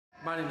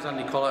My name's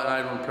Andy Collett and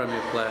I run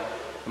Premier Player.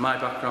 And my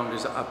background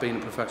is that I've been a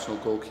professional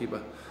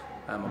goalkeeper.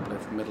 I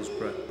played for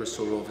Middlesbrough,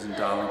 Bristol Rovers and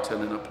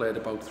Darlington, and I played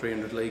about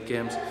 300 league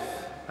games.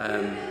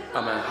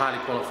 I'm a highly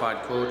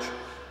qualified coach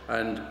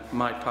and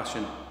my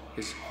passion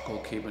is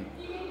goalkeeping.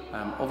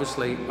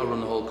 Obviously I run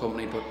the whole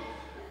company, but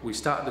we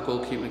started the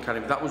goalkeeping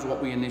academy. That was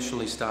what we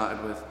initially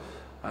started with.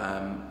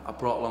 I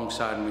brought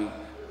alongside me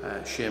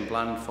Shane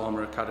Bland,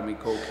 former academy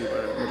goalkeeper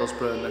at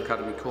Middlesbrough and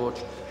academy coach,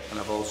 and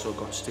I've also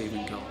got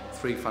Stephen Gill,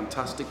 three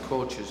fantastic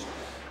coaches.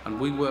 And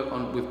we work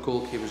with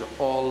goalkeepers at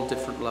all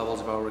different levels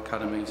of our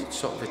academies.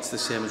 It's the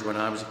same as when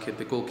I was a kid.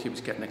 The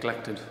goalkeepers get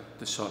neglected.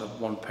 There's sort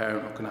of one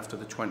parent looking after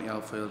the 20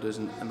 outfielders,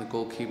 and the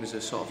goalkeepers are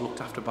sort of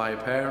looked after by a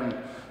parent.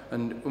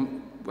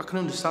 And I can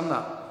understand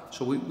that.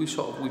 So we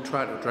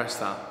try to address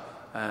that.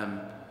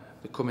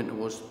 They come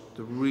into us,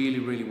 they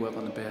really work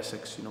on the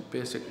basics, you know,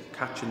 basic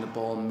catching the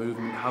ball,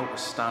 movement, how to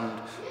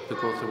stand. They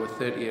go through a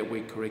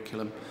 38-week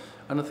curriculum.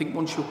 And I think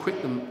once you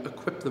equip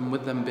them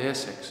with them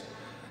basics,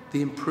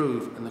 they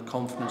improve and the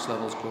confidence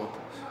levels go up.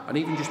 And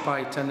even just by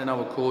attending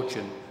our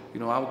coaching, you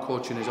know, our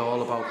coaching is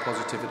all about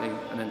positivity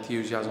and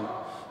enthusiasm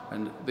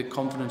and the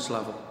confidence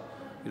level.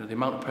 You know, the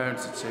amount of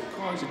parents that say,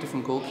 oh, he's a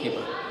different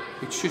goalkeeper.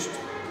 It's just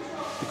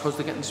because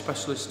they're getting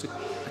specialist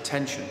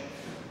attention,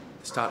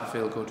 they start to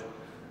feel good.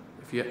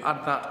 If you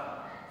add that,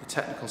 the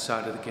technical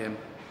side of the game,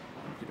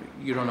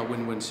 you're on a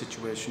win-win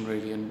situation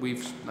really. And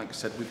like I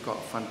said, we've got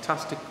a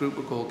fantastic group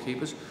of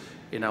goalkeepers.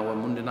 In our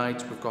Monday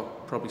nights, we've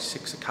got probably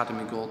 6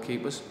 academy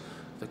goalkeepers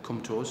that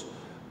come to us,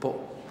 but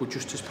we're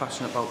just as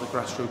passionate about the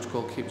grassroots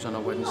goalkeepers on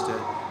a Wednesday.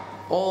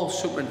 All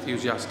super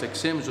enthusiastic,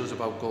 same as us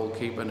about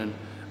goalkeeping,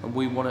 and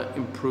we want to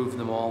improve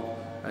them all.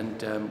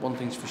 And one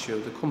thing's for sure,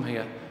 they come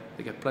here,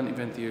 they get plenty of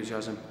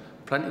enthusiasm,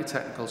 plenty of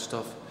technical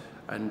stuff,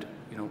 and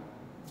you know,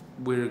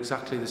 we're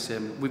exactly the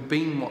same. We've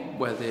been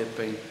where they've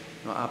been. You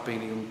know, I've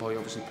been a young boy,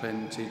 obviously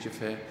playing in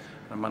TGFA, and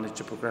I managed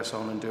to progress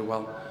on and do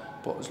well.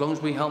 But as long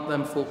as we help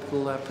them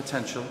fulfill their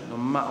potential, no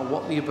matter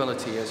what the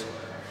ability is,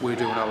 we're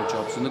doing our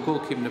jobs. And the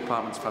goalkeeping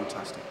department's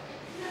fantastic.